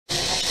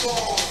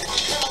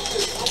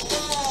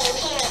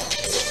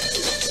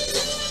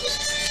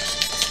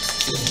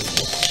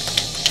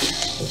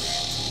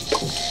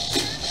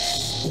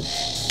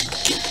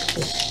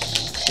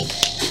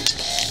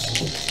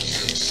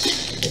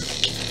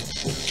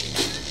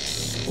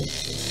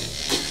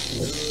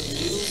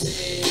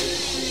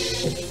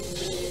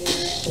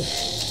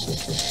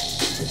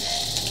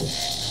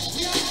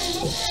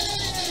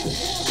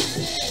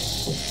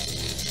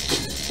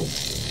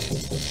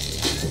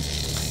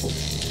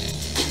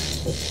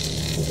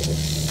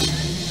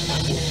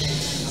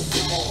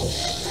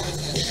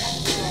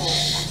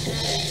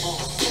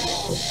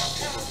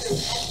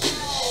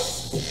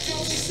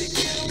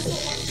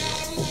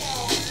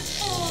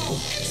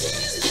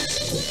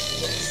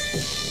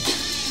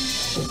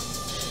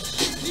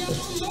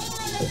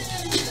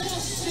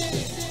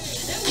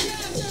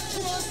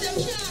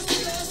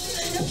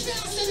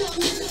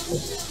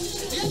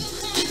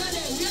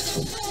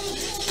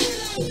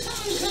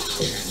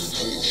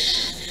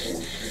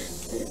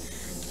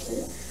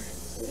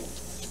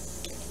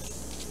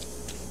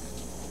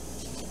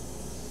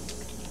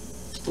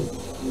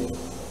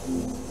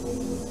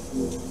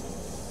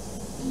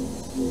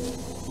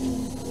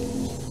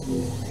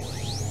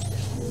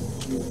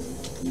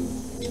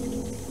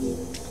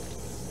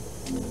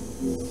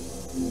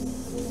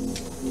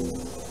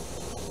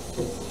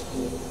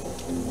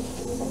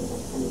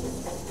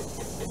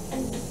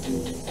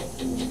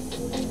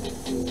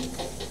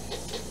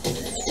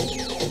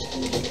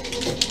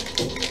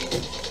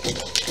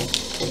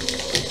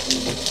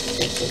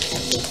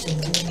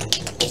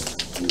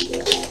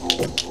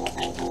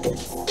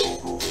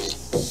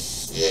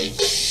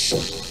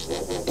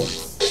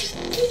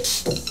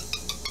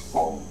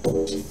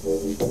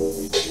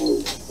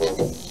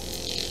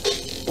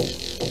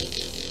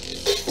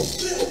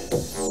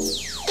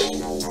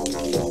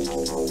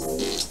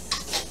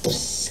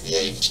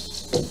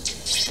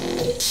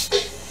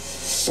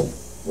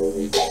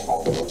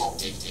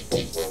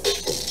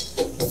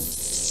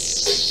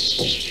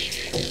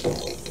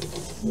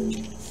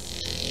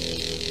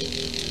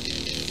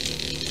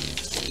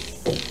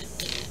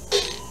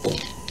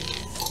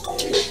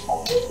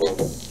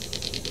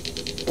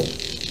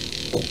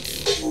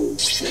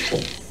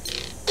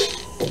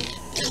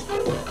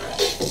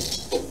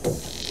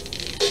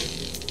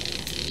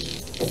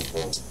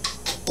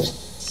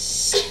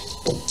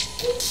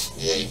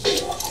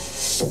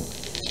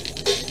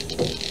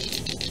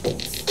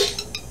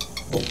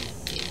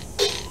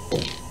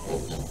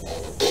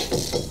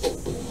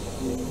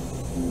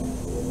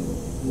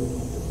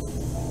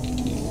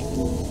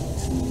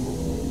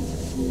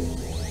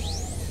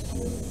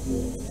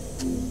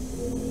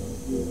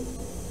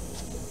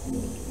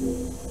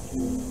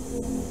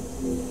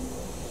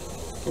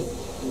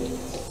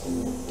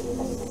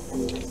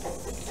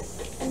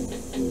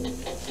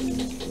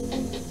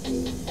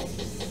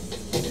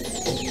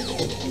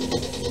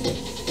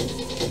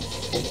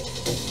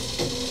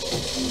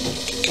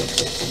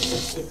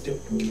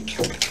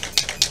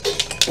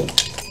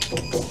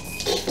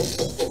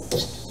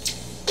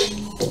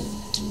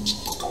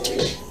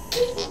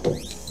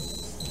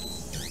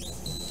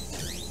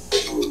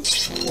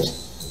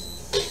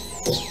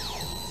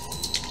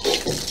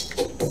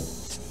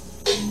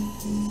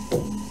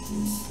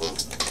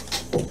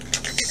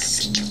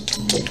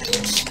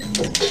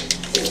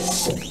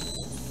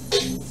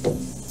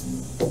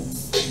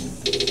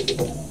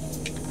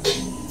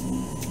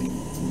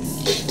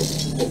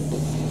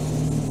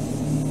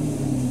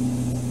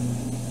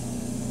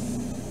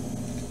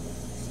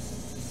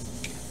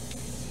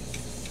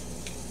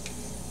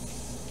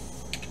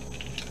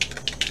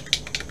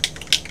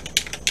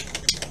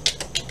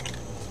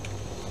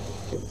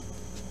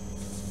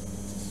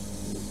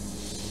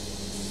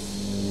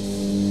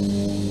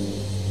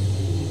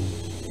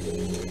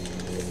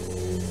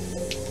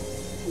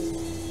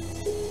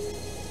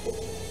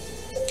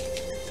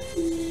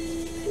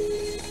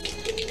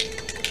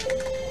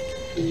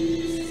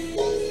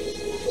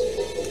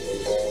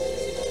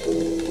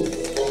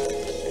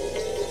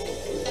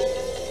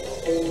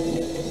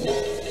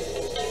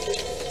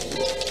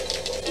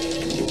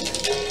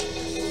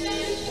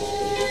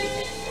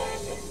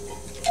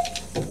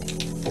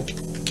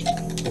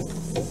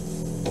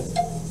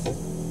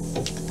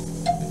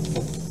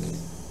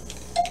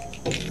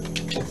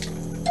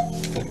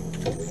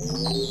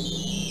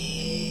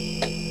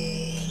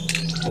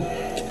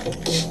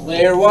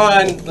Layer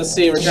one, let's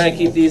see, we're trying to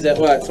keep these at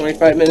what,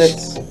 25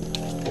 minutes?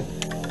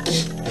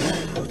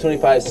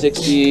 25,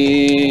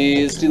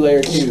 60, let's do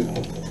layer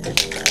two.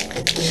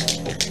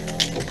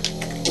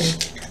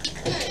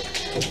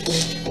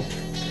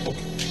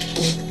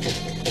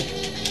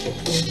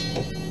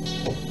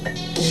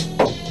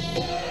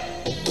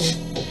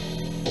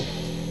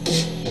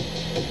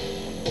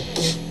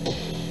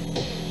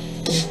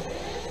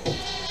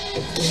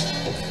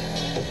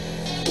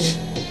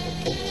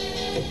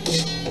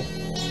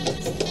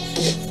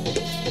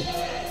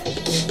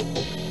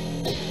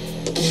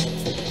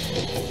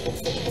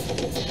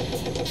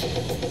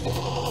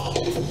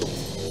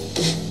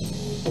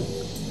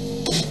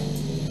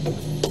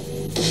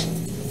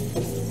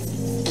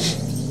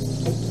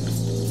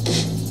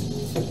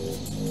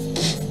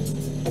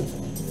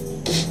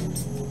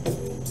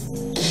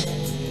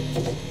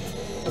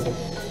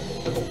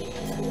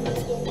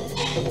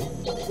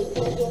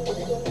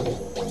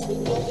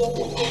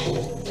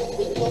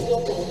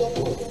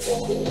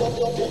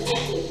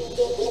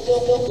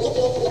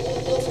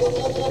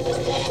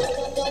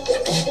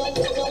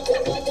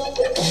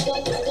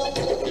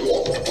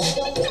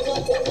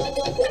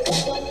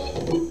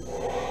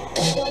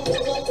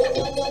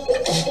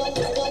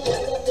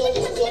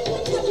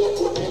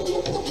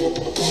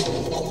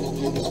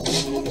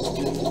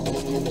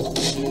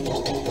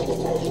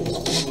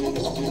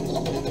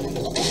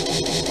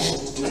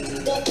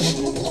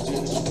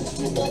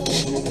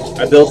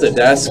 I built a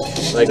desk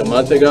like a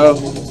month ago.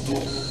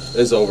 It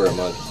was over a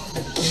month.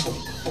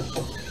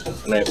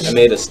 And I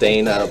made a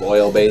stain out of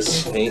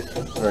oil-based paint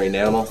or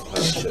enamel.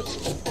 Oh shit.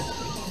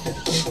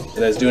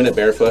 And I was doing it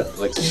barefoot.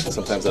 Like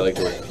sometimes I like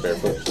to work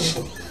barefoot.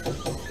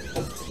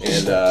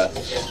 And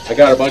I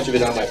got a bunch of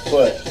it on my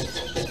foot.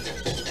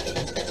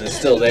 And it's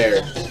still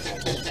there.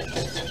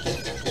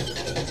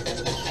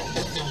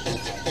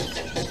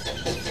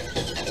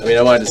 I mean,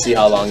 I wanted to see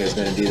how long it was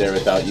going to be there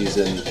without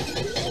using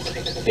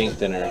paint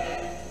thinner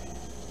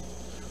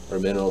or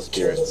mineral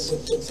spirits. So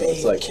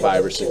it's like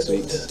 5 or 6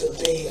 weeks.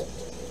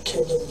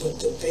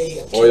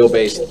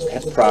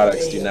 Oil-based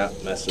products do not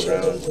mess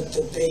around.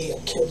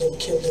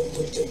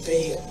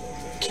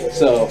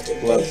 So,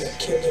 look.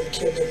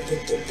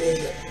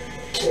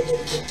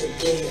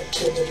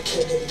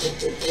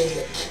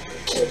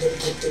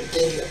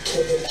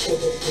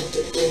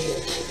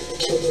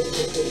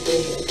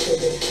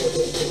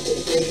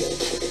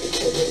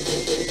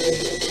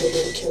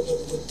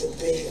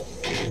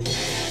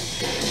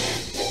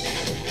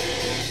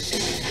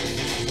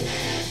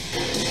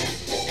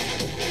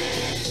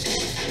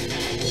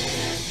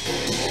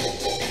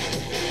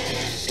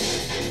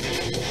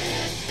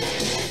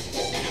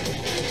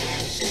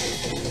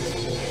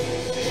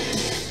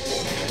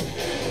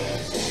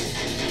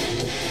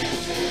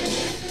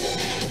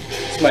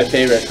 It's my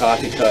favorite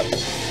coffee cup. It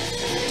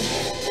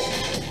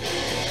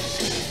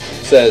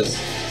says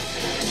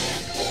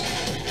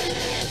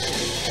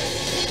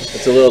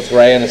it's a little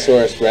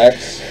Tyrannosaurus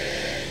Rex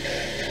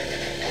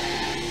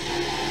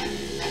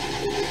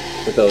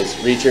with those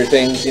reacher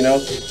things, you know,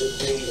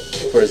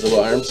 for his little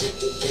arms.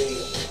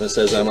 It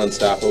says I'm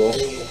unstoppable.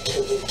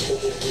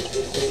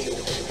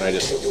 And I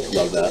just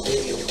love that.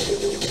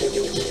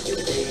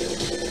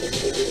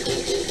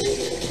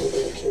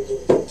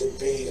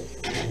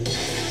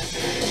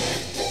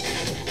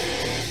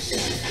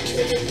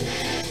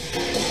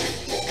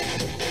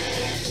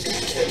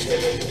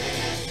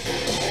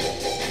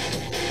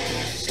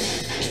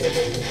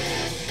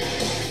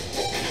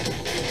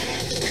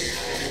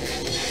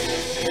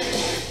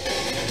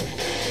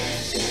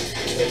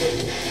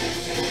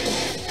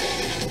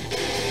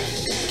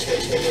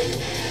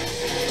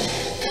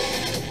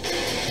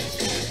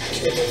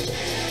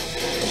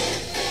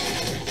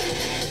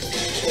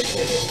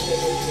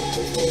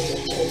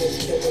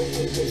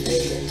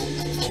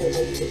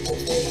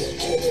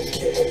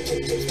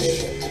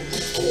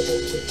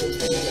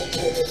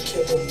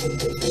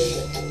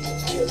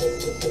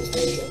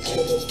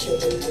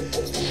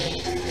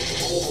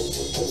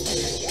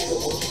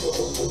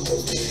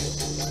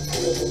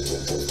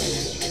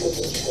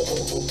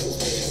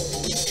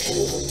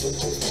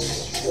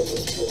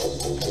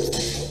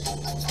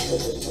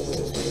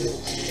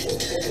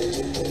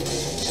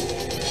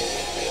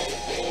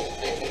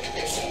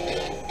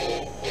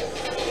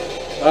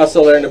 I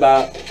also learned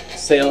about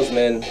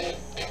salesmen.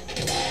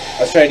 I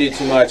was trying to do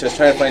too much. I was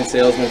trying to find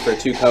salesmen for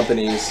 2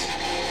 companies,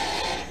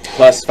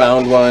 plus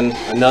found one,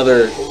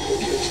 another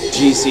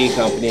GC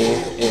company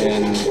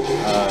in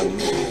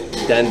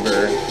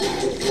Denver.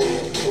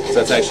 So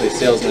that's actually a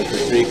salesman for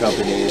 3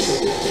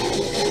 companies.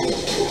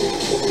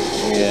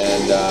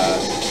 And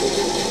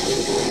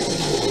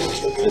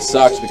it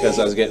sucks because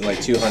I was getting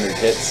like 200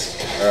 hits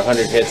or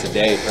 100 hits a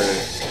day per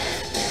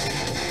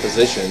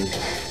position.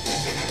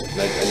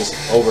 I just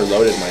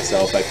overloaded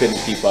myself. I couldn't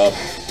keep up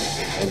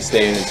and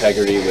stay in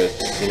integrity with,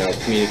 you know,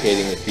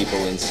 communicating with people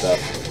and stuff.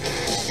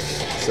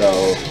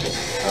 So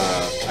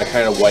I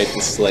kind of wiped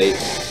the slate.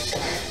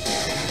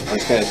 I'm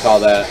just going to call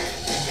that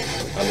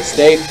a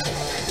mistake,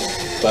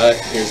 but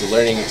here's a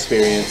learning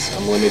experience.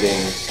 I'm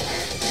limiting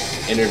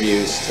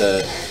interviews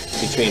to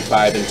between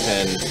 5 and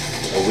 10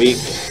 a week.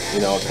 You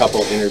know, a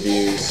couple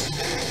interviews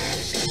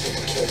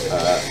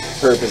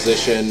per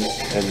position,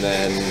 and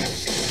then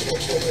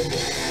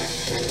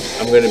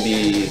I'm going to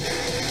be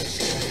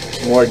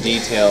more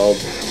detailed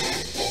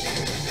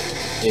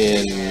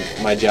in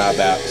my job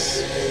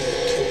apps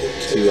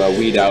to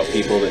weed out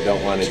people that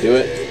don't want to do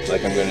it.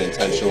 Like, I'm going to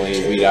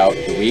intentionally weed out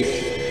the weak.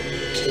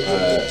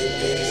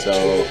 So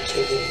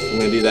I'm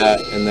going to do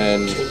that, and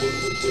then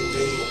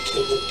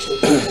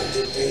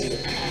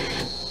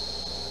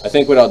I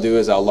think what I'll do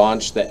is I'll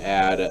launch the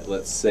ad at,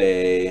 let's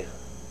say,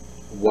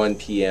 1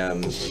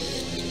 p.m.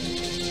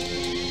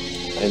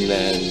 And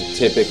then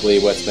typically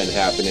what's been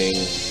happening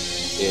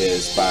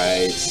is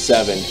by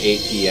 7,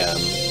 8 p.m.,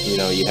 you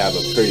know, you have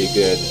a pretty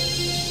good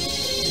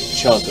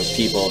chunk of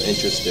people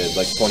interested,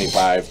 like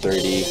 25,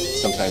 30,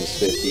 sometimes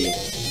 50,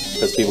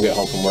 because people get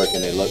home from work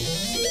and they look.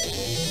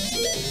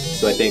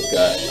 So I think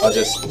I'll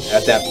just,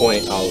 at that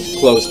point, I'll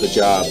close the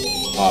job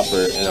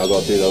offer and I'll go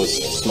through those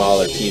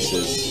smaller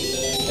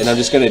pieces. And I'm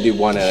just going to do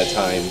one at a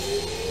time,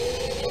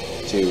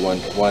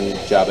 one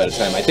job at a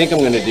time. I think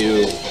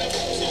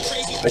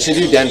I should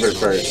do Denver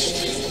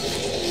first,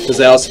 because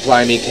they'll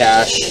supply me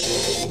cash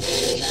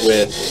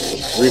with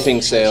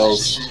roofing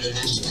sales.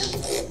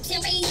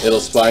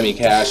 It'll supply me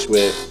cash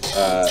with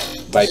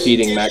by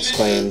feeding max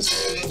claims,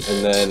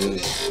 and then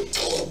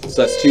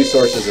so that's 2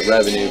 sources of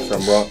revenue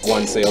from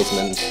one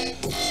salesman.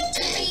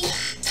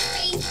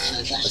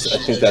 I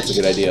think that's a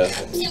good idea.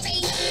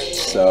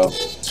 So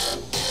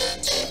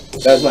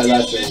that was my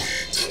lesson.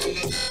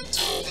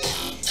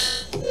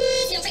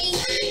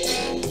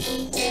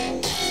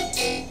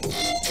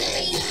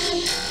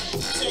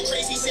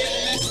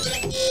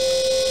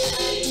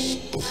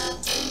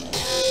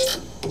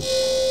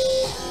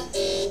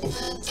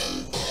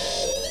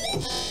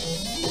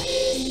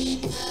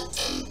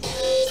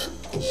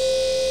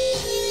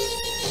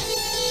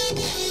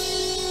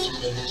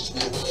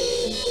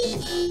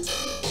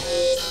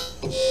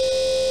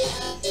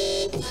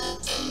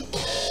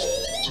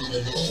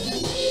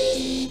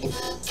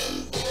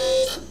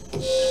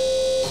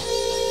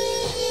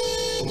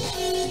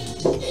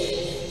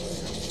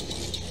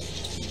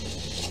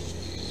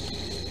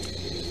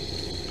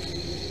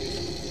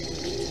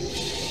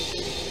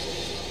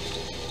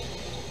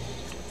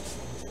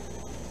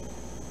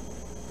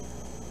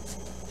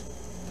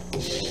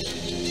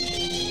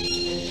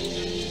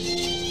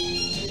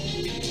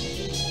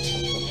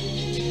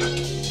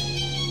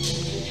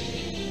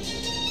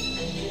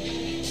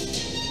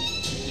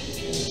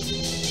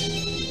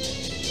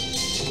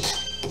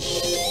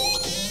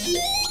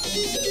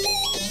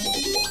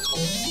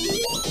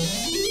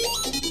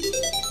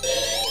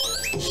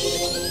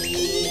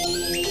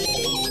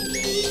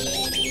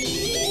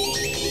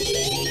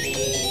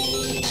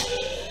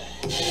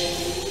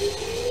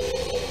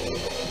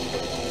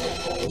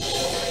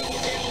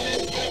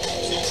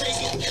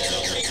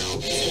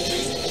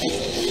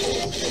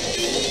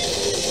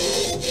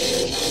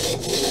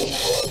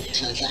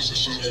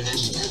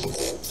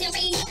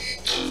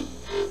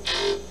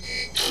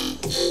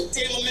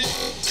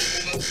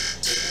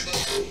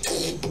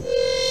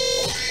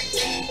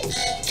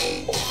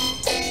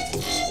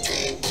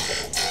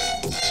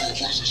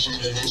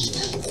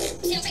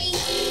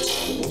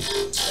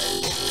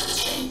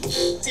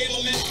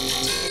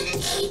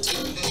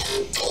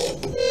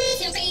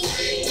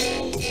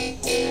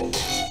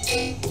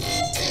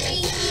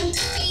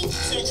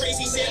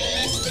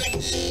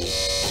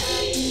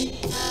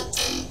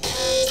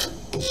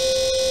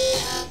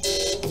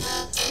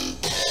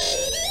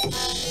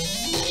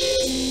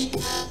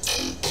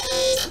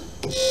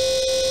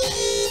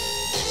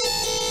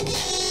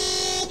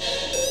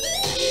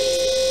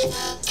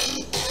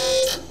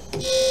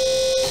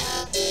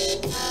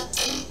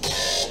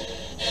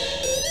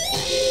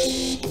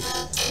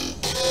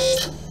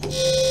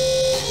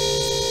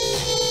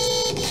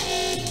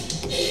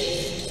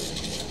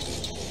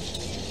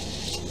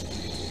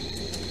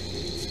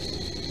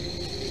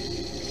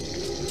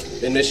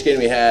 In Michigan,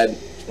 we had,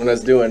 when I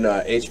was doing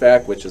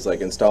HVAC, which is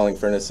like installing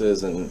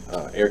furnaces and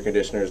air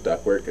conditioners,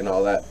 ductwork, and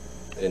all that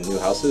in new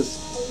houses.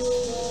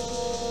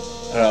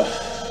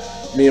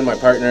 Me and my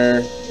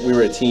partner, we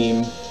were a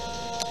team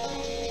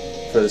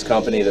for this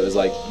company that was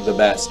like the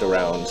best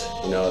around,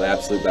 you know, the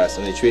absolute best,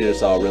 and they treated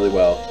us all really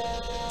well.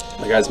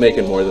 Like, I was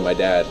making more than my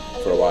dad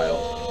for a while,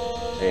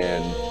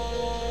 and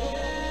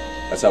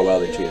that's how well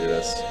they treated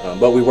us.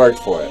 But we worked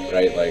for it,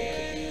 right? Like,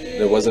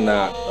 it was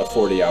not a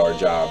 40-hour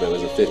job, it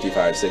was a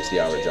 55,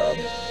 60-hour job.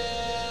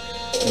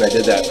 And I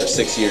did that for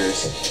 6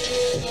 years.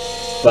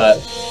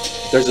 But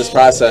there's this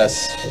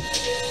process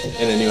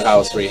in a new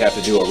house where you have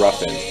to do a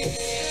rough-in.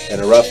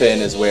 And a rough-in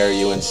is where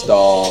you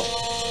install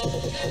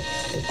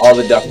all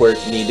the ductwork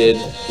needed,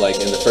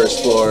 like in the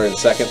first floor and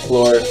second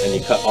floor, and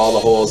you cut all the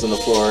holes in the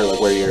floor, like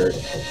where your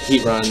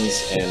heat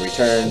runs and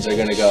returns are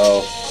gonna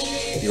go.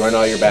 You run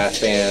all your bath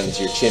fans,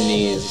 your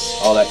chimneys,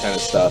 all that kind of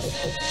stuff.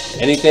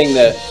 Anything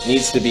that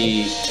needs to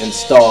be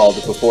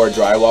installed before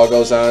drywall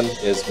goes on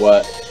is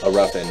what a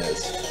rough-in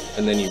is.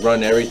 And then you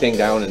run everything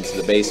down into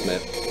the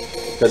basement,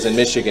 because in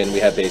Michigan we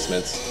have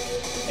basements,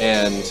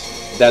 and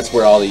that's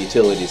where all the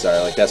utilities are.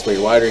 Like, that's where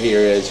your water heater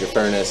is, your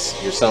furnace,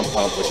 your sump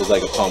pump, which is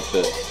like a pump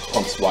that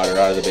pumps water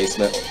out of the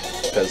basement,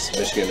 because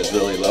Michigan is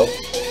really low.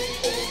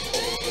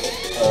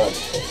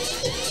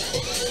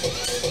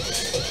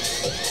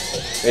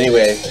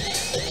 Anyway,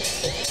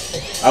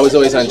 I was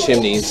always on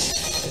chimneys.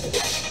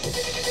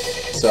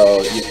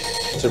 So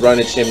to run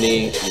a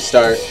chimney, you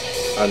start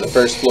on the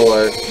first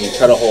floor, you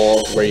cut a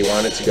hole where you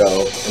want it to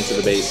go into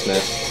the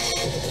basement,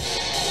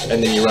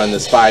 and then you run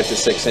this 5 to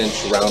 6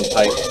 inch round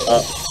pipe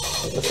up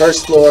the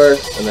first floor,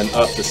 and then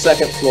up the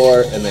second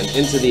floor, and then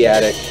into the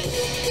attic,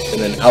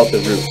 and then out the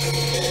roof.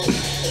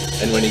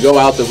 And when you go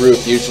out the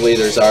roof, usually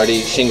there's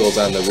already shingles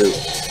on the roof,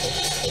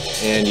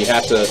 and you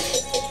have to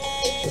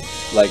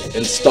like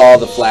install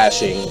the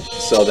flashing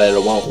so that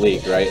it won't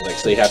leak, right? Like,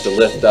 so you have to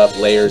lift up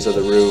layers of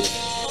the roof,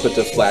 put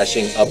the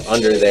flashing up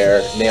under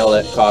there, nail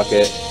it, caulk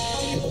it,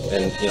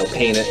 and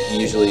paint it.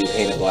 Usually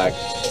paint it black,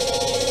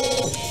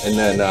 and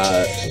then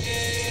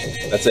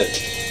that's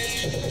it.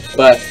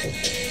 But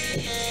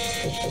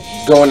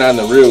going on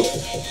the roof,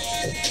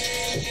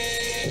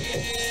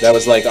 that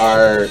was like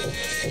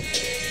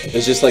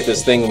it's just like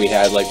this thing we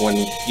had, like when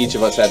each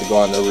of us had to go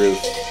on the roof,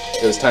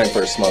 it was time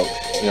for a smoke.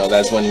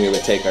 That's when we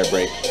would take our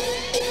break.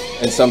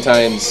 And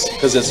sometimes,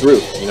 because it's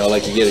roof,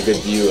 like you get a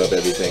good view of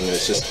everything, and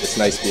it's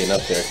nice being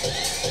up there.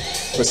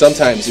 But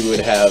sometimes we would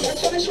have,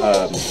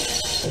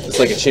 it's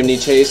like a chimney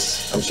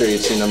chase. I'm sure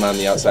you've seen them on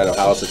the outside of a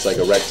house. It's like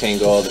a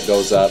rectangle that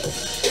goes up,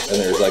 and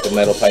there's like a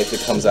metal pipe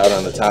that comes out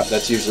on the top.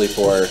 That's usually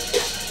for a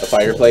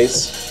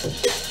fireplace.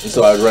 And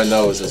so I would run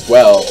those as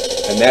well,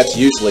 and that's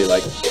usually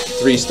like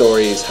 3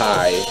 stories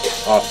high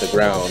off the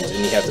ground,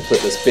 and you have to put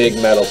this big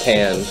metal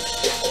pan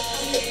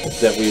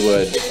that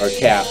or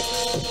cap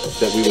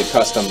that we would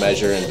custom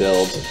measure and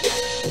build,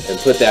 and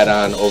put that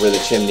on over the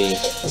chimney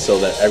so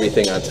that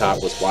everything on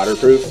top was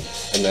waterproof,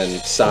 and then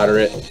solder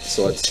it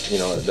so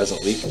it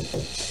doesn't leak.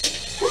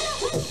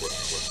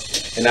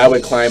 And I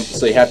would climb,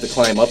 so you have to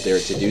climb up there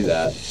to do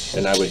that.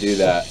 And I would do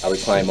that. I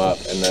would climb up,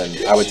 and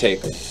then I would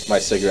take my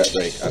cigarette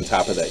break on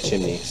top of that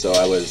chimney. So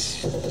I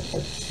was,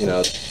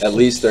 at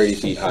least 30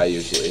 feet high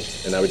usually.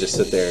 And I would just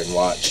sit there and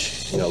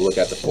watch, look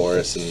at the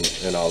forest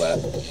and all that.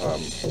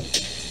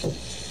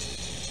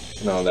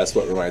 That's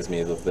what reminds me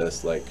of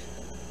this. Like,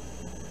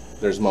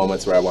 there's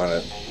moments where I want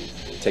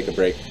to take a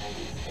break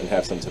and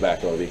have some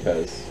tobacco,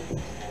 because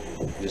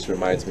it just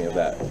reminds me of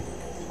that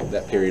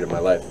period of my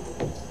life.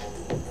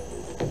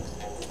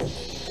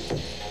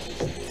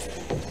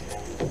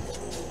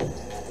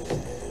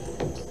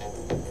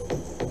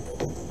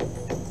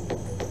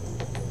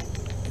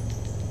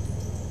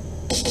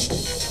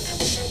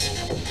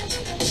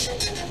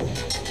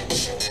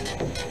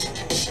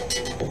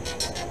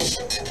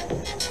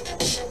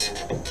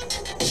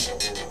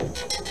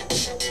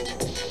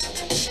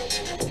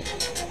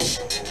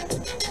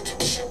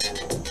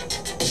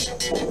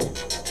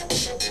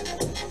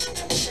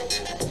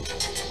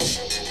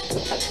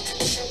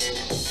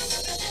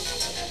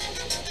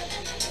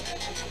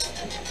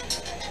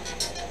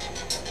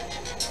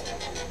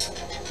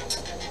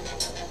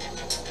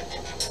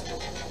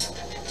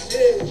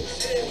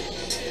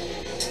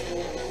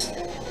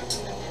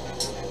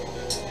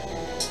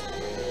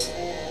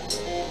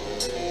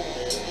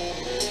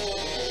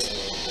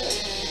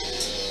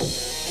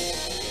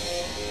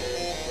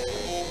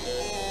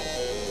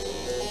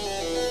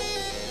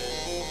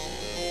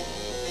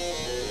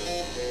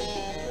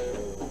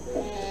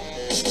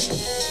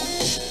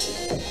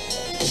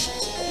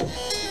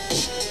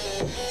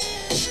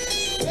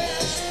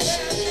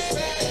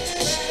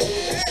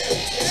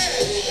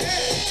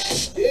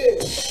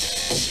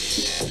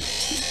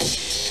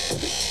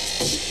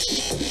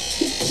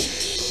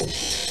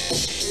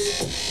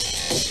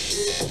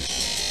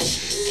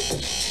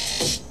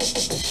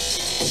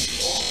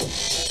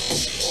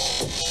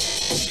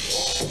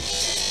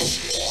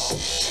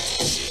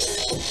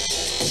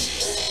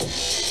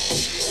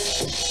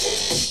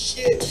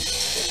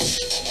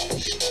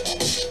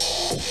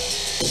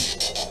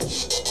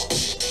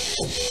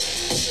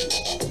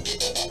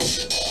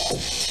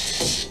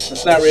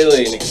 It's not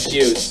really an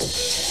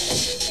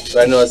excuse,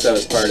 but I noticed that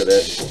was part of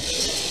it.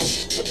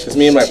 Because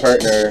me and my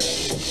partner,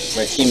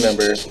 my team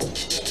member,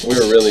 we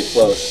were really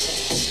close.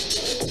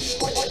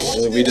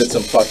 We did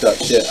some fucked up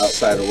shit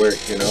outside of work,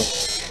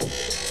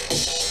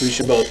 We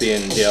should both be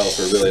in jail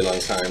for a really long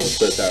time, let's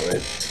put it that way.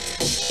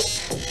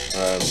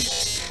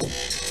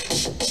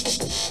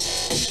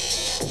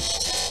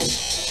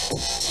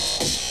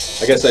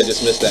 I guess I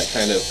just miss that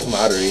kind of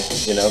camaraderie,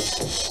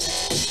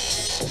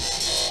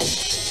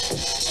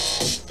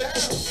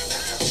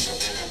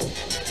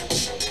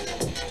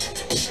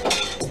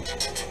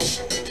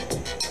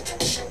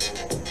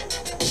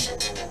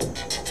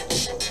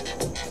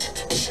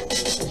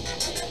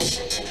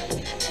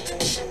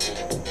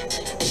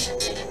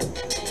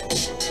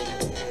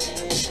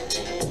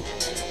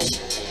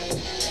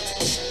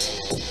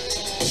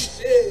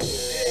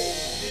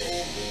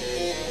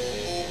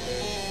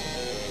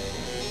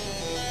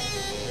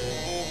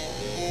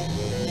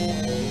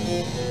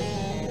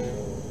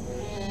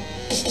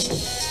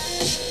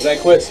 But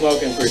I quit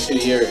smoking for 2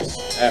 years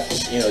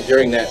after,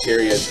 during that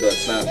period, so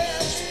it's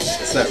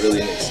not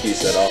really an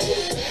excuse at all.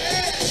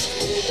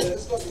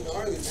 It's fucking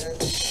gnarly, man.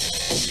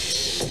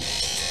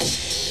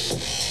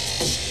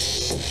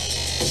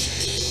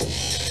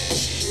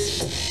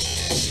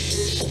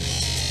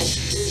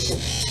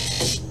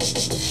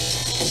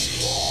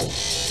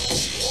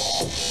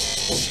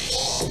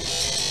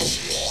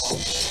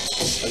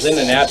 I was in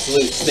an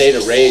absolute state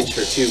of rage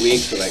for 2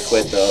 weeks when I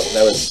quit, though.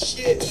 That was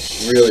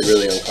really,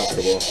 really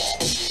uncomfortable.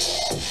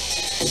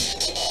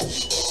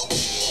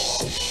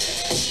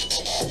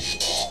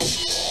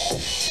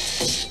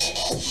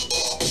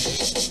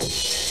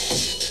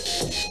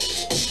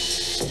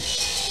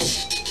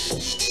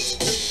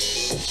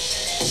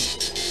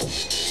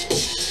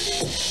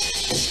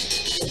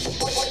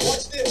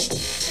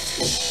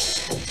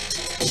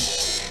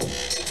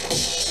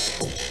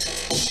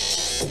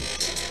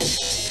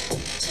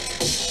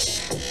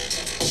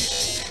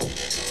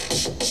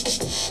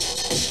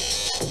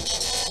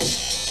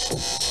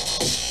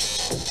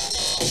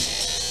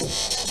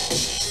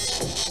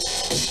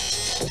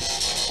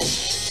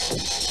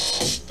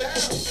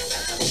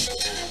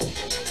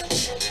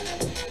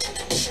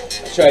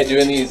 tried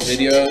doing these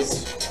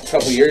videos a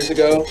couple years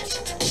ago,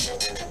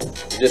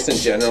 just in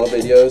general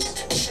videos,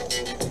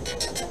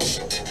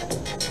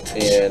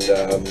 and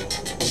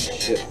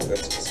shit,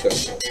 that's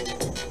disgusting.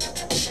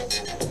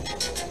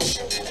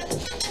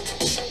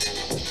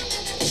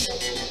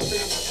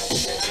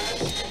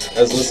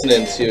 I was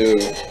listening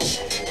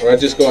to, or I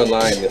just go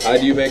online, how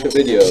do you make a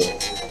video?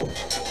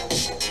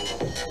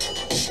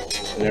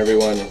 And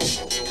everyone,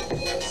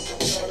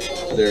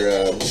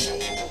 their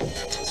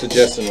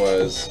suggestion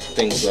was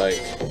things like,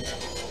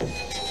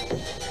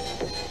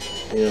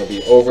 you know,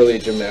 be overly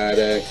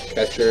dramatic,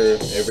 capture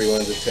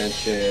everyone's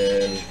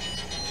attention.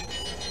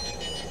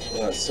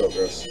 Oh, that's so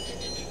gross.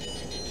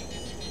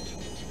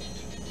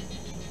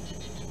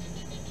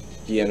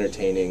 Be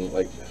entertaining,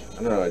 like,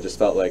 I don't know, I just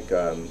felt like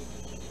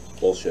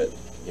bullshit,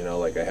 you know,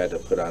 like I had to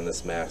put on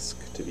this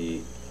mask to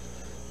be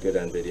good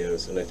on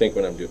videos. And I think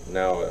when I'm doing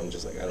now, I'm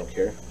just like, I don't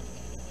care.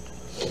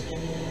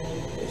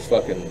 If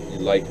fucking you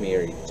like me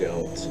or you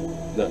don't,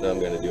 nothing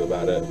I'm gonna do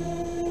about it.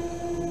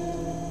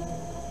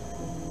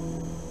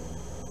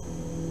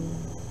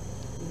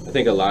 I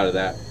think a lot of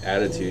that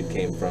attitude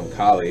came from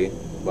Kali,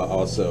 but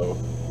also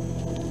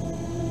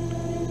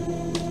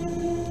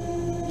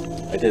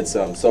I did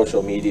some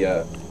social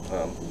media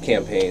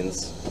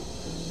campaigns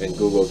and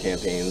Google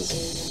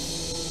campaigns.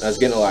 I was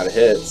getting a lot of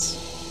hits,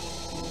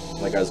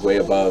 like I was way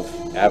above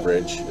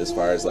average as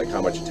far as like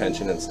how much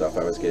attention and stuff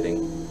I was getting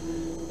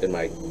in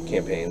my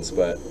campaigns,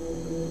 but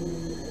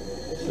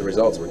the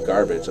results were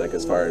garbage, like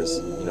as far as,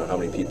 you know, how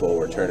many people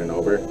were turning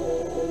over.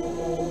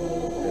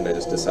 And I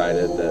just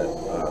decided that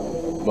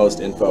most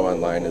info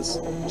online is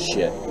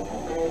shit.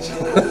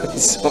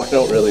 So I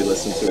don't really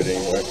listen to it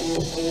anymore.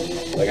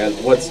 Like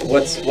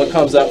what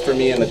comes up for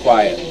me in the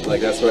quiet,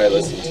 like that's what I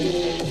listen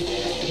to.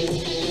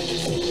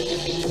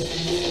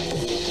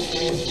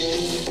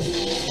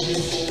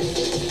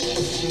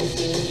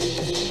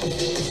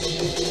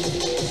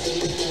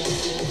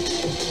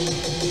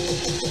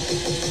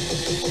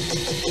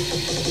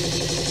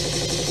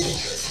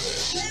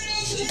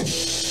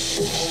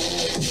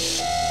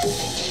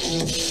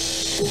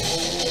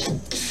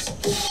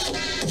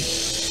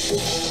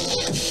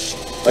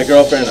 My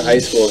girlfriend in high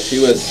school, she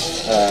was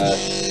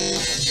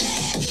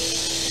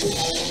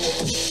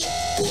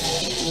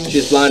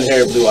blonde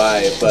hair, blue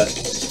eye, but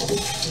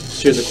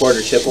she was a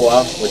quarter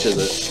Chippewa, which is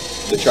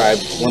the tribe,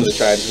 one of the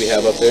tribes we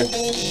have up there,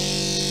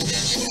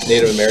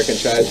 Native American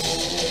tribe,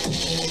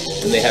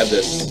 and they have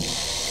this.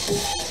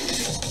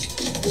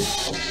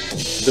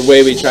 The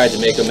way we tried to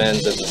make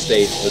amends as a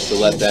state was to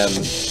let them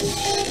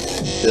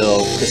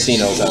build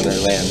casinos on their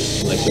land,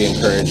 like we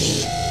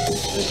encouraged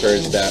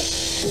that.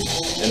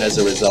 And as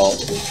a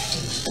result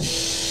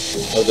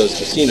of those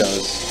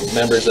casinos,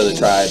 members of the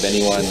tribe,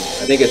 anyone,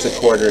 I think it's a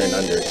quarter and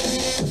under,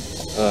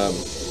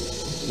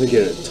 we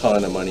get a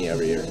ton of money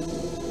every year.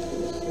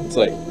 It's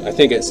like, I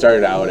think it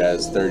started out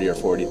as 30 or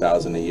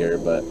 40,000 a year,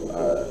 but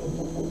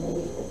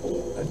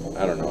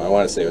I don't know, I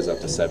want to say it was up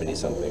to 70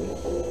 something,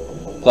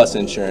 plus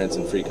insurance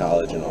and free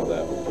college and all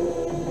that.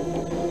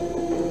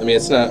 I mean,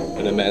 it's not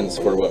an amends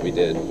for what we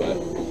did, but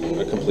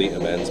a complete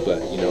amends,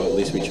 but you know, at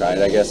least we tried,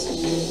 I guess.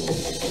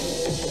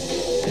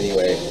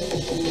 Anyway,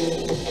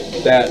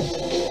 that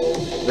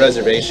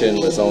reservation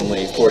was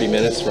only 40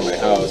 minutes from my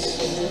house,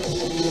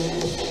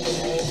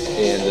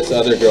 and this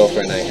other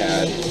girlfriend I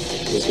had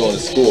was going to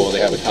school. They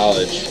have a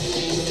college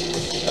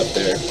up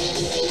there,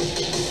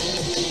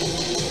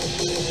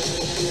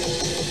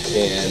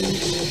 and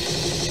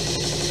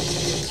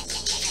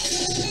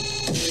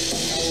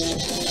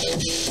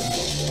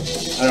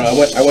I don't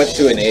know, I went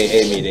to an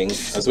AA meeting.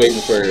 I was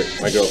waiting for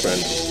my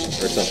girlfriend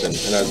or something,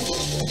 and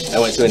I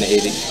went to an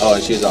AA. Oh,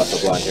 and she was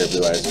also blonde hair,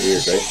 blue eyes.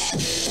 Weird, right?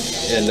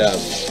 And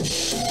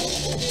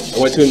I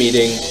went to a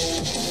meeting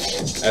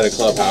at a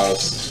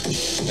clubhouse,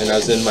 and I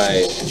was in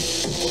my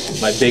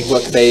big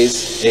book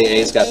phase.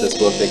 AA's got this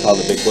book they call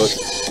the Big Book.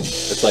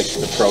 It's like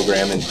the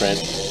program in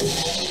print.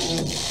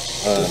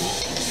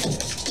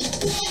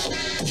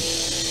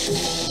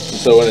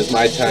 So when it's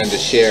my time to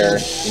share,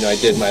 you know, I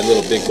did my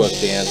little Big Book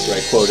dance where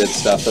I quoted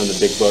stuff from the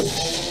Big Book.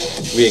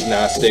 We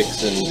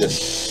agnostics, and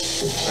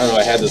just, I don't know,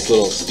 I had this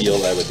little spiel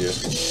that I would do.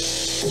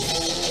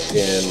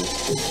 And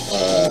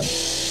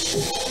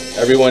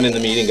everyone in the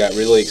meeting got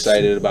really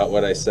excited about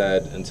what I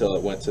said until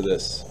it went to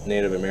this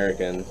Native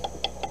American,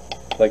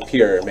 like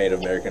pure Native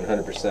American,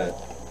 100%.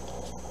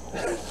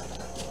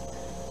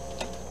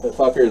 The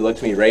fucker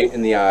looked me right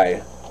in the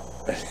eye.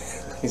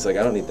 He's like,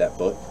 I don't need that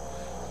book.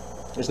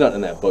 There's nothing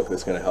in that book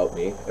that's going to help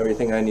me.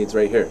 Everything I need's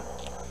right here.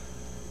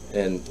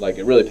 And like,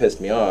 it really pissed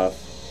me off.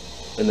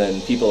 And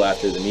then people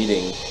after the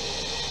meeting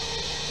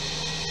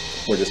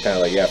were just kind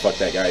of like, yeah, fuck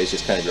that guy. He's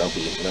just kind of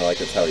grumpy. You know, like,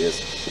 that's how he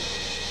is.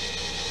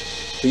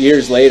 But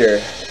years later,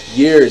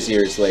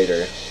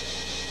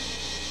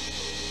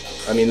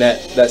 I mean,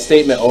 that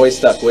statement always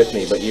stuck with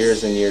me, but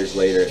years and years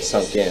later, it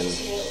sunk in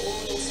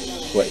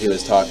what he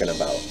was talking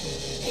about.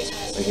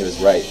 And he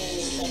was right.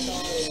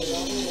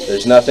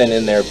 There's nothing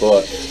in their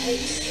book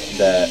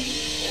that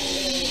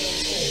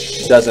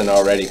doesn't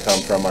already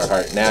come from our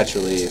heart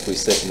naturally if we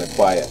sit in the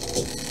quiet.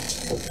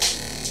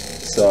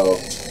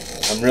 So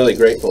I'm really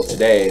grateful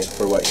today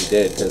for what he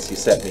did, because he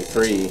set me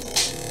free.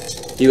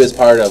 He was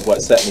part of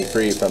what set me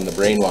free from the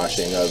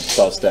brainwashing of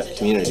 12-step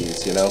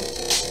communities, you know?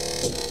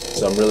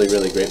 So I'm really,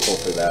 really grateful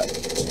for that.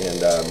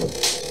 And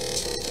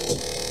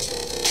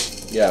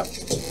yeah,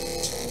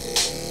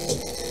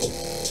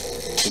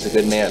 he's a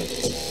good man.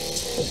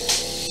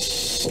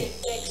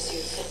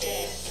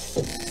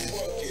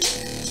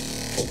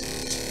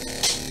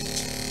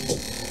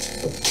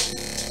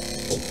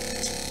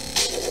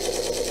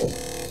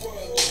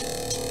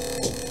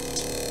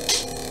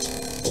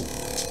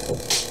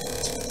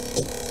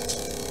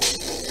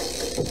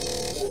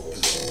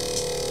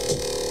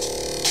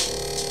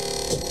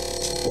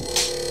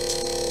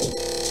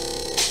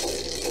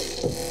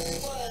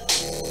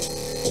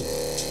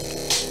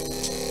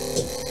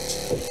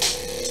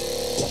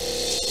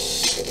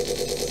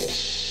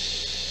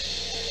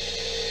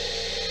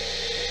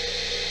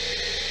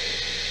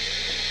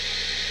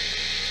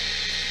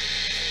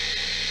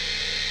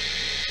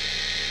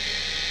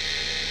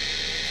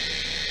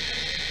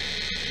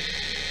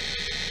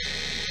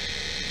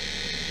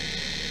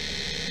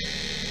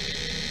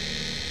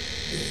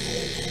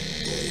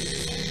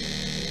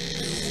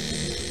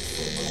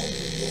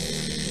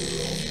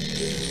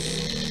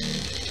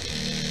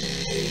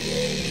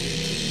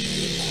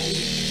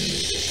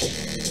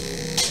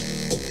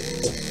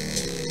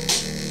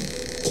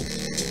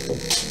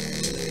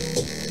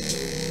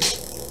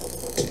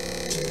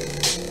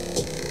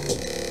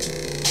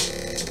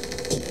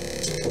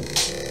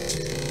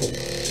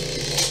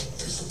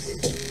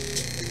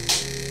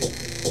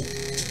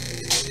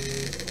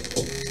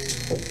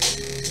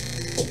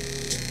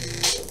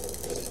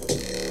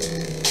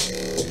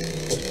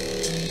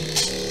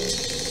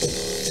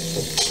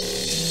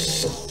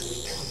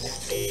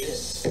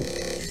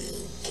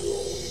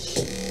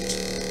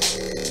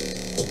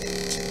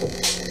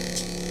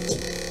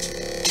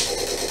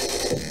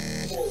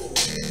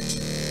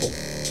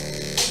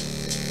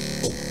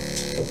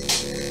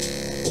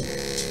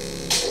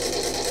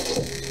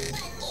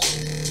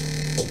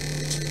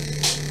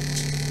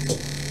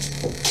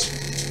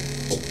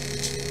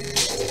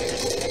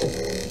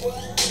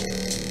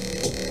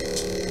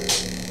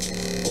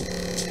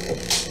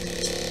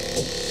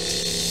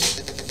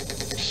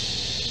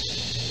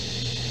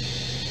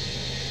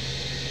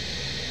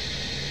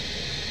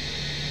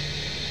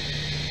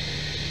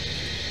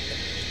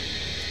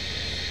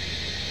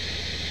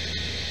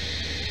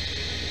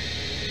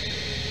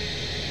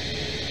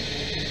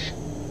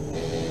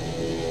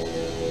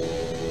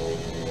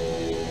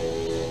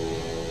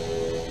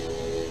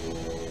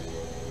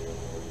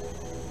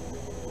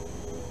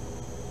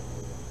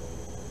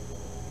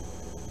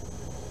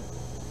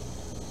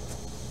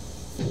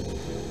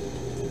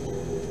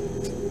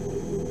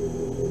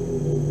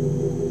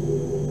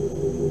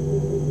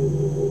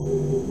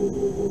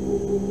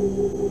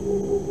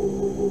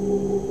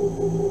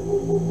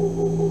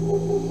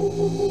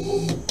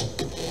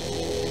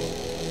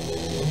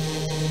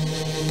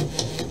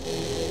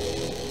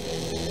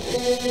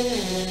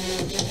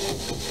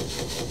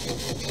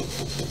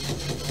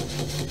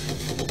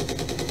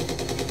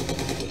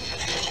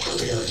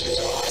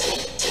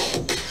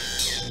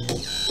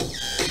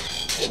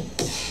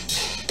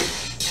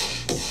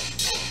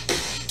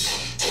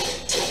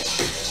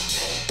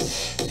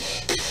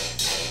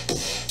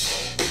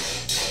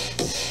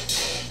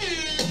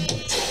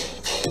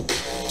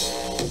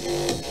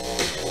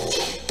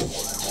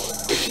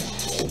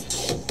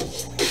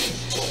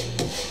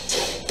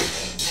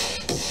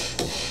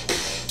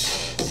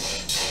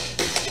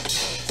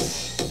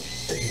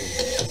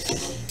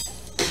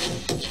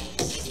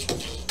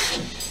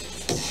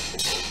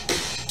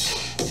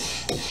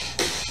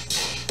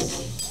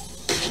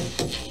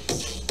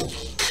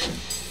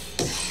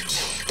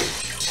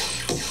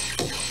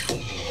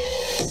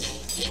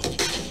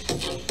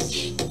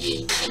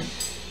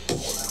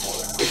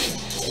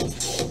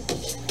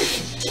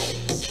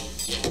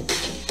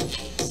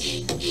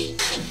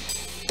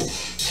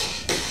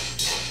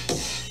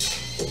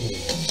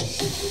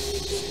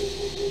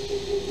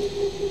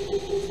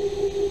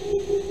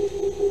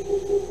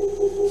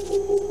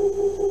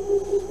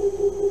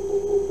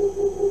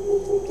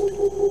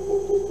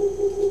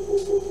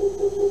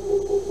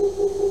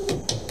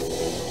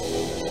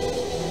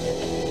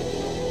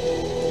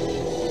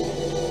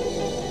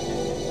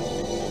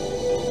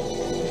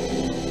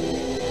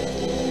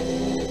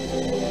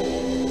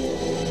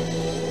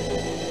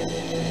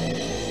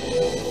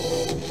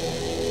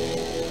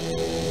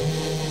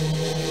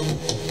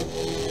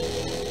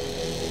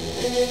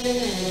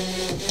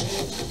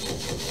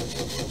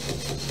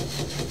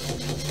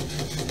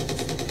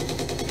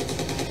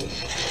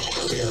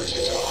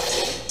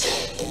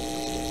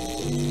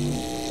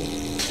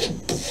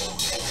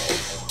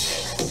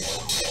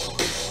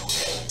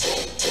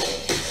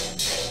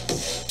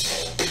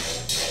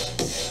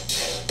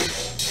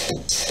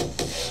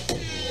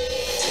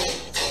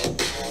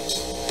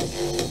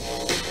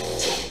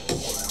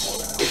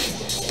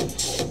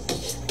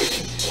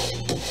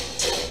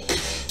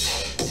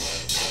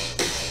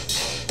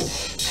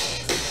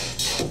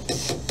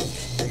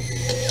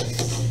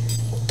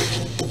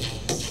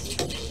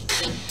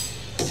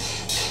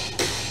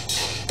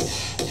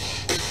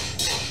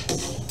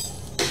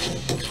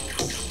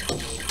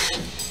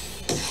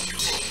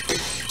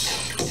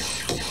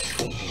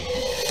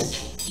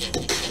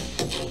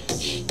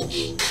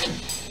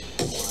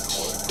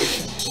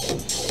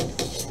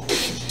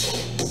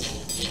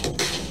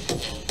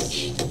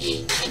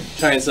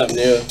 Trying something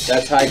new.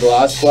 That's high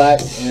gloss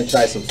black. I'm gonna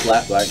try some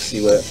flat black,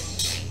 see what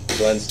it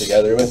blends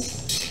together with.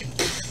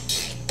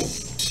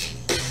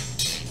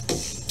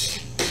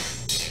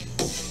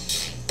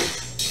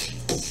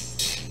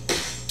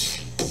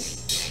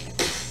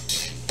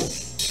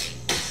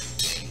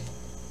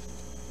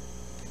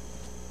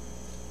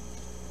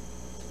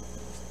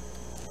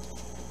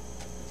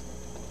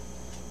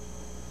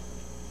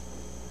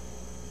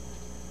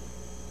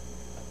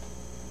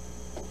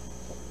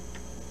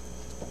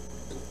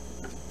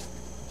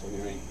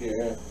 Right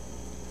here.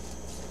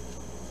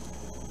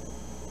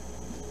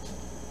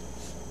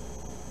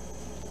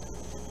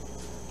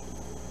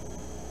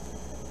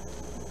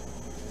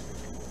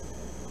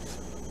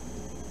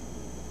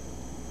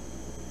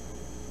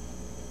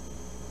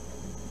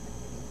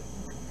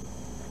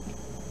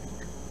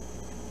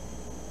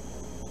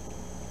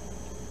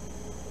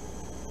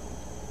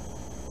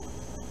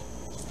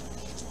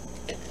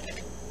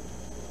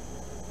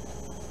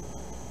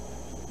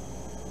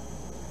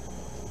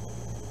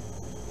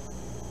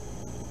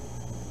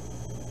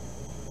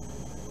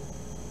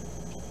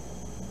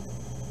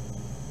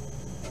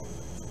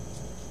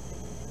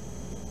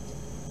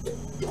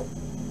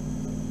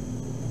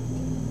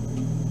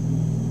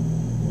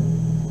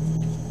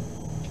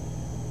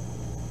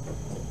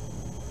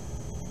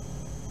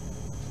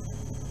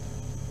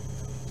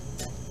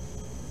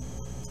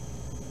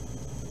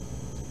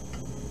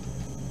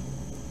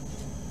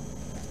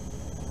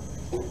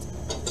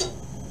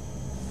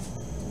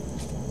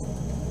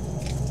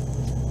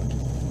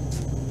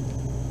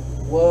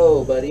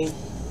 Whoa, buddy.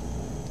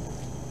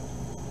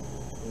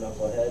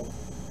 Knucklehead.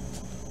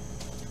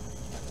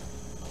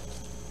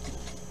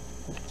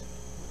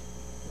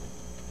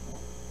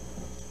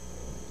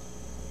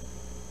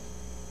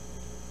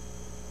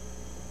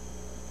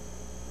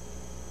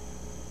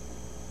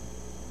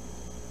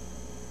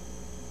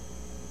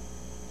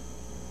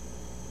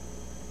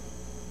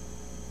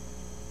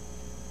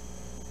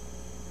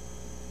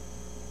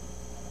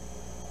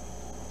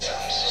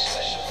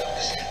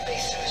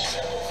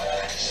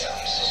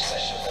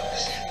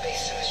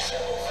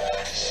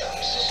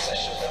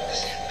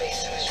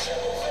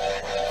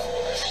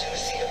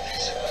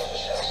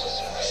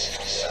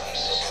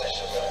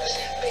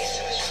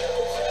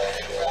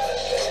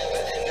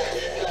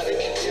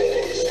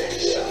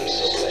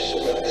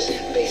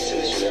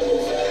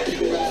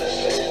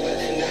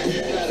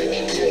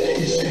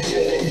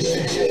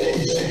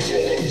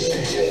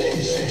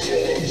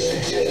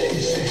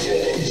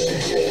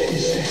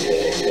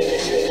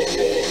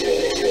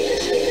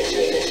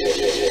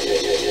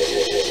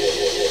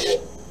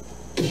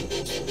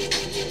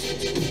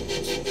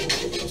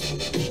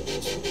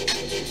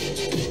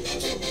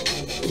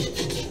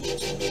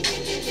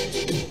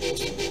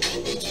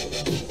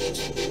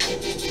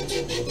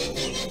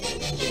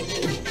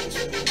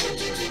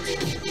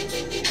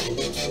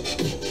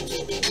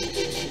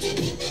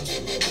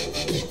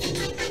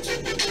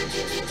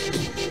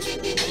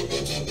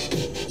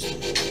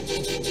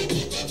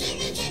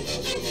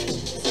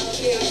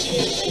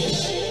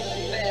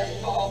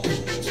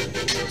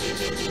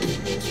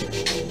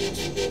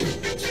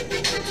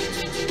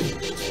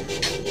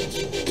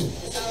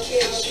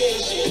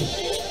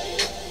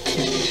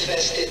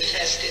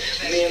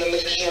 Man, a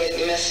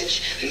mechanic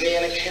message,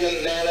 mannequin,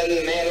 a manner,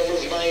 the manner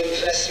of my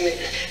investment.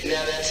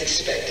 Now that's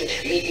expected.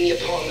 Meet me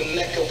upon the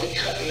Mecca. We're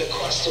cutting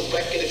across the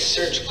record. It's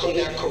surgical,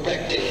 now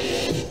corrected.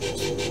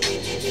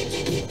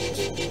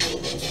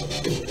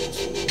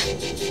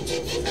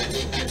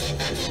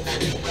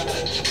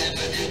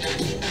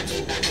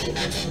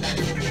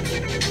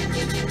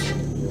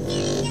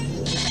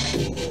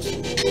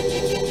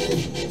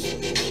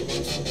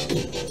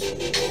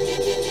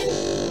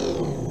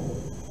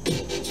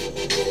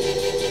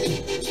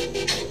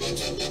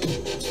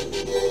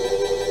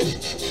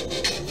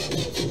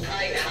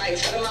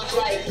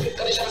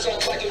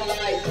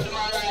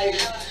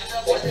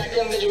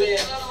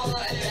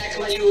 Back to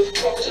my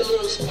youth, walk with your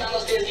looks, climb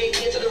upstairs,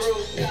 get to the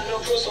roof. Got no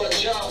proof, so I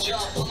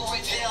jump. On the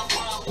way down,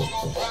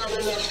 loud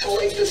enough to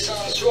wake the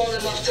sun, strong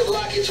enough to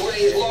block its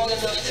rays, long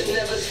enough to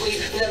never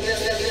sleep, never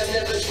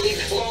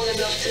sleep, long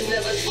enough to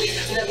never sleep,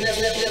 never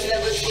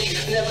sleep,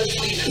 never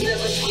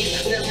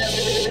sleep, never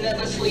sleep,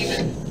 never sleep.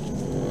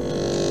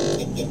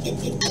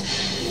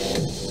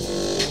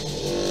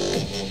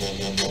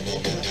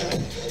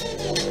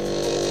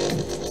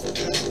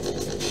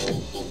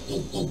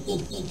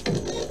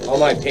 All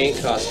my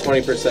paint costs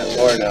 20%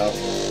 more now.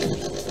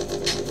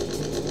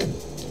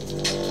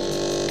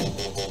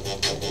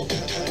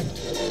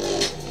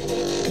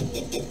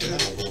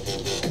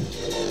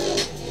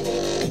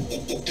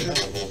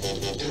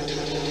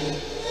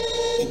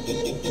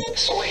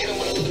 So I hit him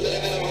with a little bit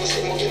of venom. I'm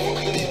gonna more get more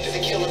coming in for the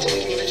kill until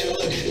we can get your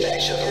look.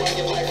 Back shut around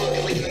your black look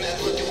and leaving the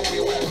math look before we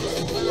wrap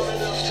up. Loud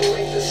enough to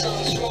wake the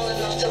sun, strong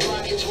enough to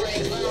block its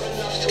rays. Loud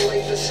enough to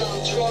wake the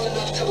sun, strong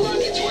enough to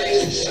block its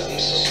rays. Something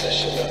so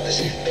special about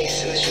this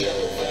bass in this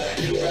treble,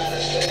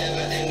 rider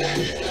forever and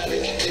not a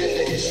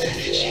contender. It's that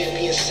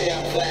champion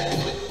sound black,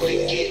 quick with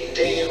a get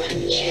down.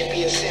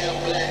 Champion sound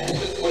black,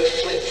 quick with a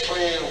flip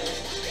frown.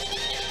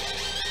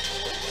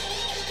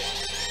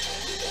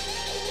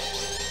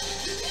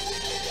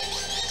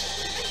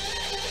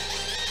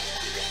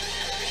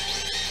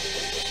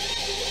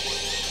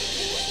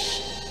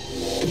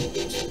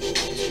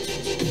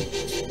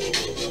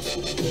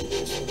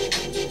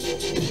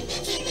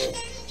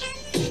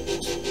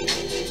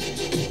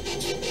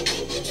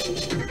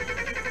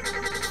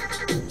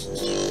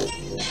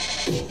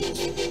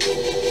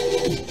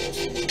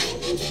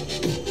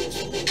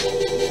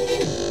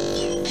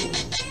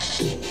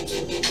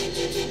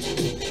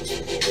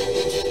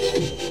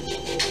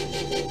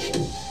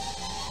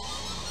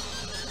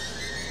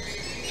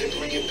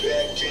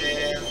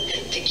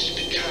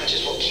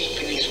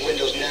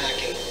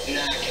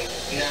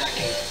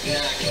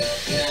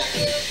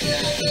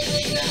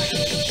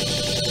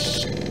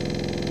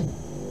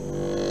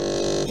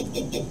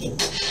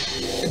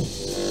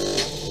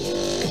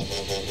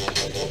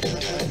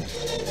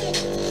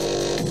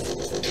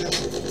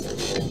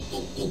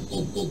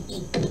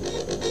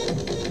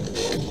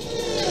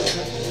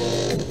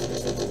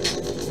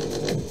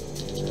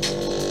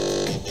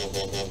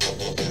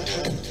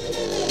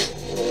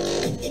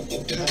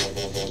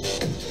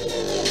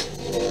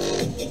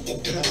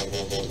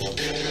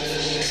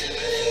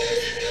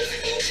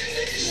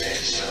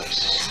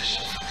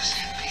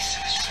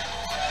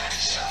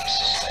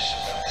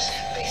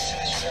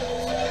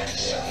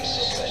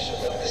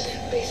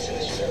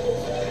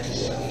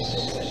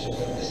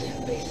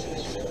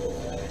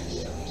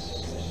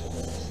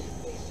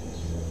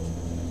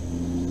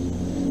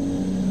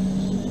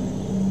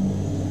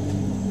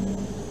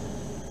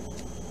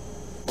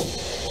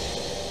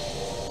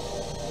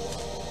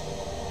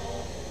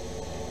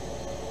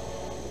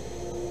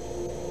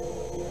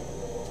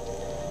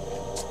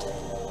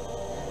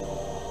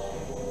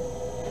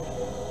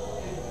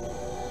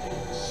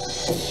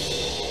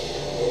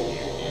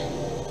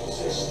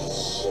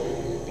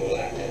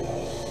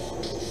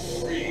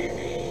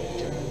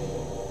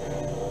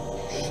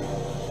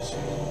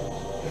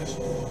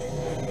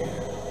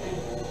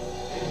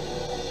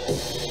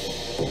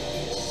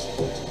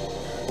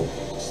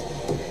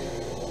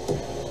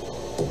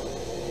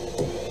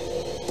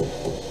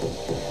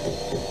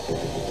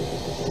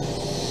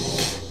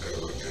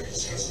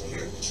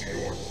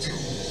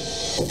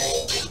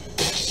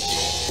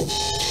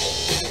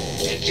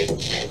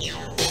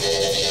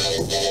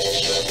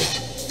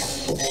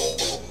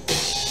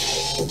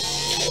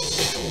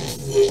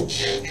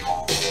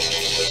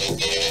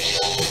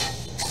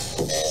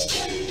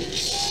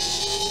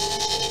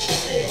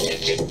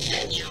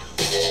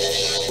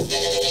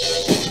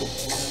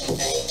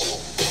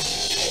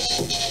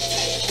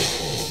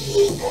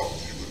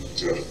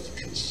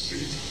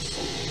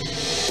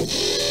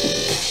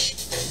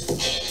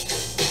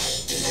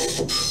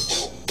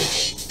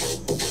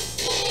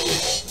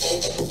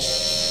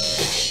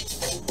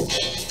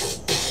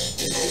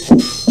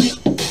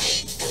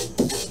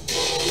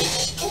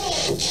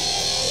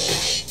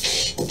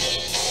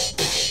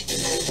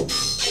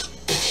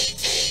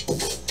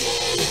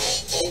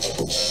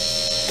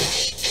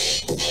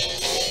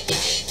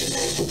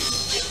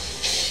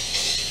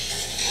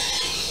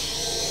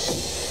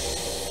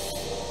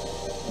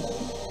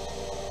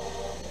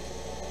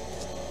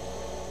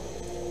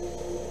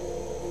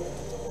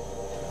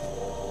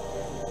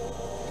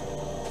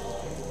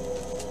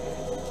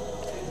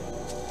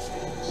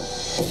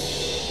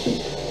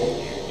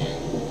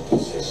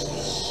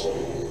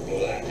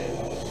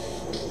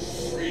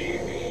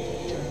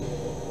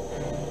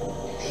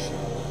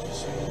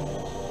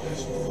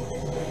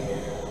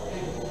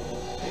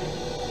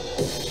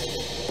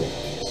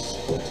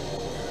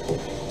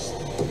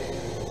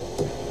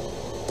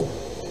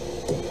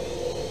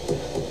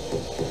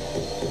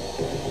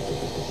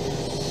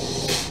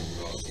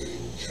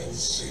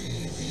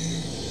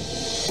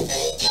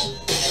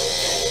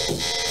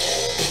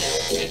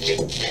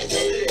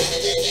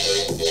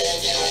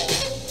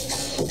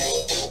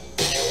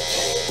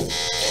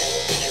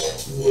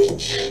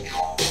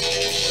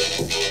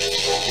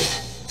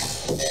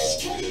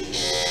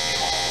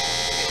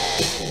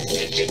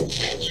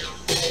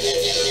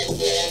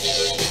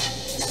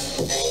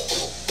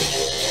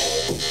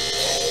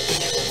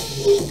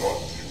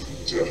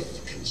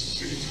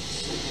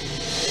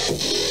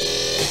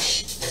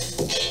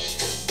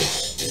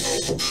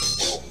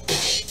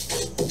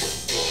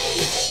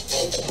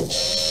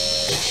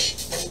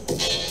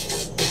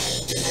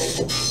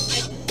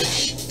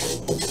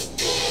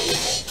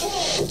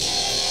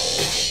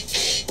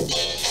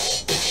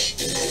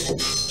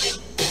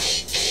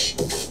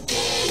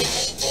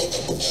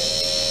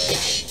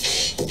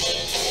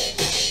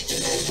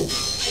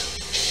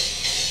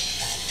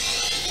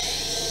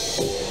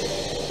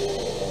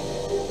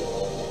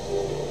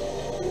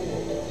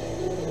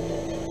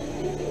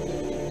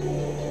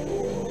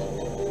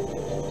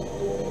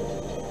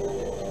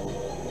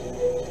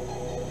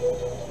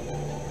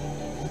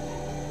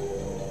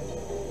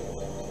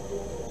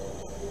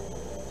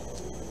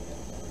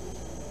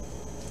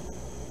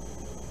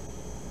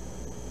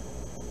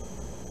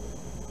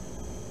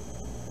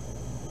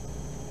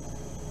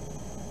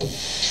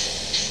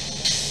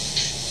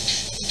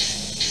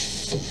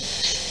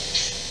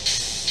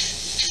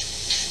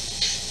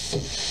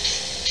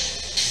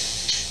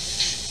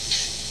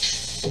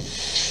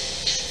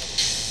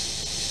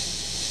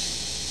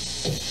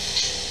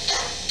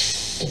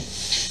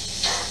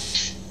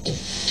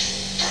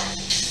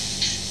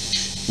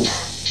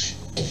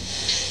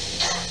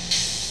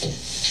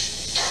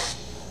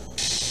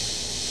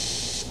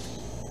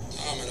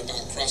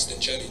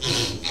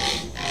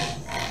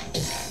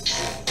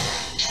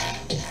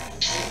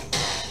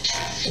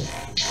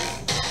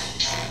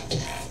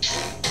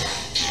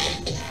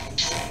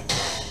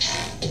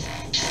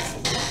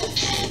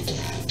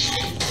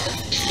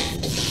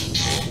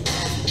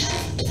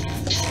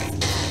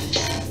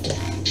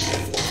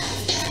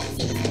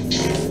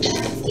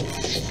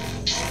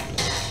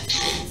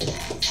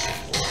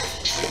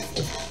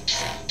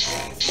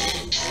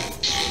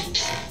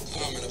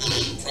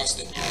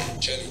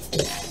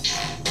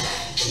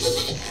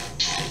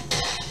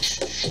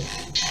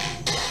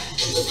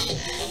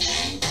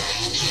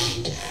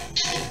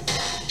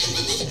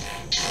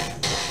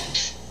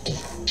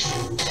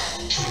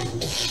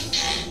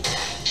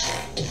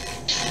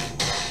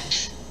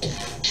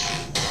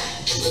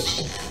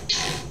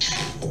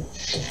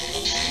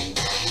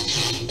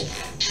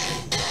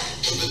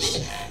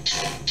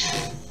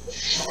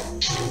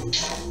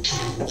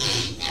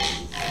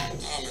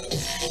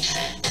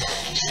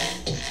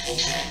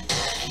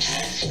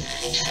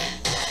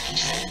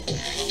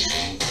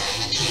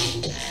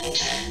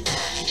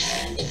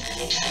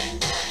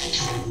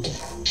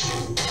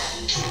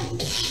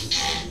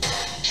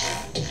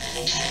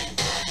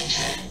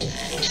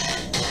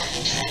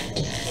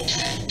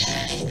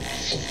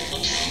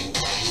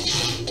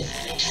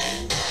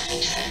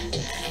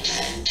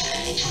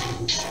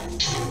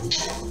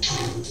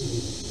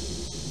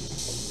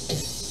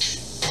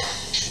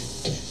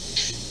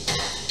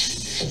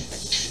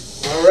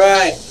 All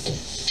right.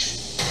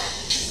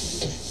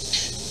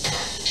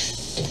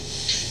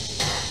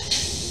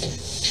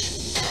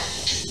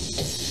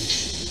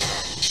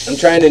 I'm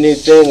trying a new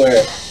thing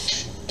where,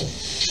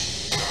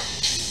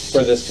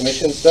 for this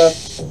commission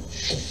stuff,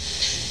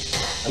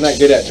 I'm not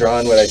good at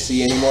drawing what I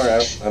see anymore. I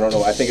don't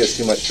know. I think it's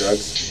too much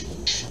drugs.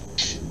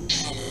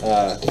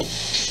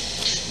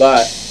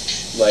 But,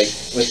 like,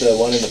 with the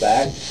one in the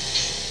back,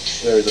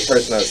 there was a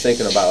person I was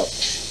thinking about,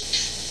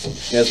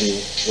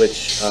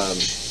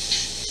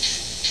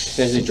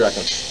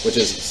 which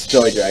is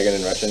Stoy Dragon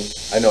in Russian.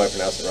 I know I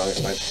pronounced it wrong,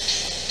 it's fine.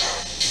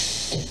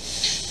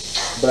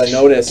 But I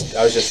noticed,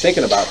 I was just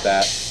thinking about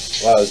that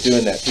while I was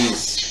doing that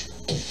piece,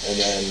 and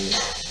then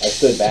I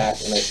stood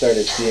back and I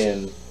started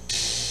seeing,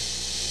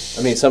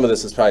 I mean, some of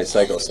this is probably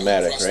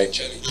psychosomatic, right?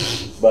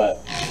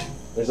 But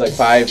there's like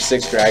 5,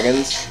 6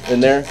 dragons in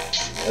there,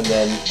 and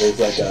then there's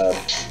like a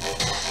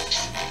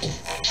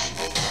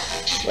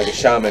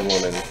shaman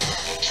woman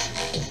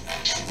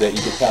that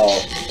you could tell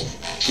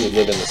she would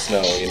live in the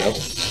snow, you know?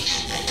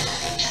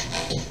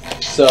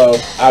 So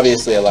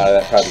obviously a lot of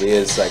that probably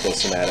is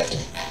psychosomatic,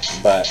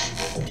 but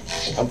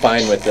I'm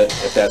fine with it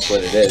if that's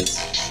what it is,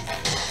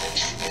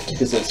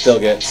 because it still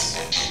gets,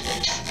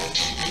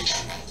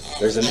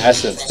 there's an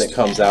essence that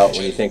comes out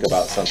when you think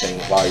about something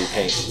while you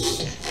paint,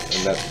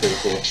 and that's pretty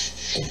cool.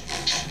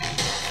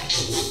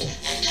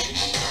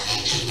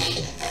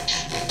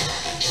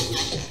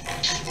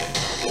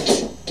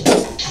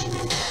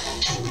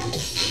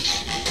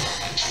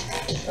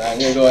 I'm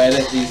gonna go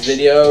edit these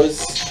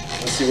videos.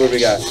 Let's see what we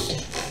got.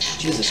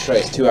 Jesus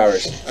Christ, 2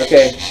 hours.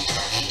 Okay.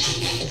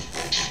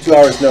 2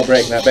 hours, no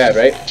break, not bad,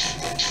 right?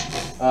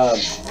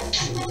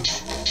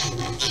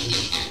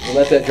 We'll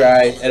let that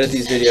dry, edit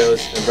these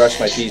videos, and brush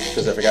my teeth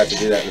because I forgot to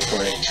do that this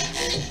morning.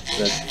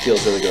 That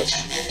feels really good.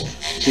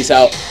 Peace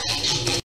out.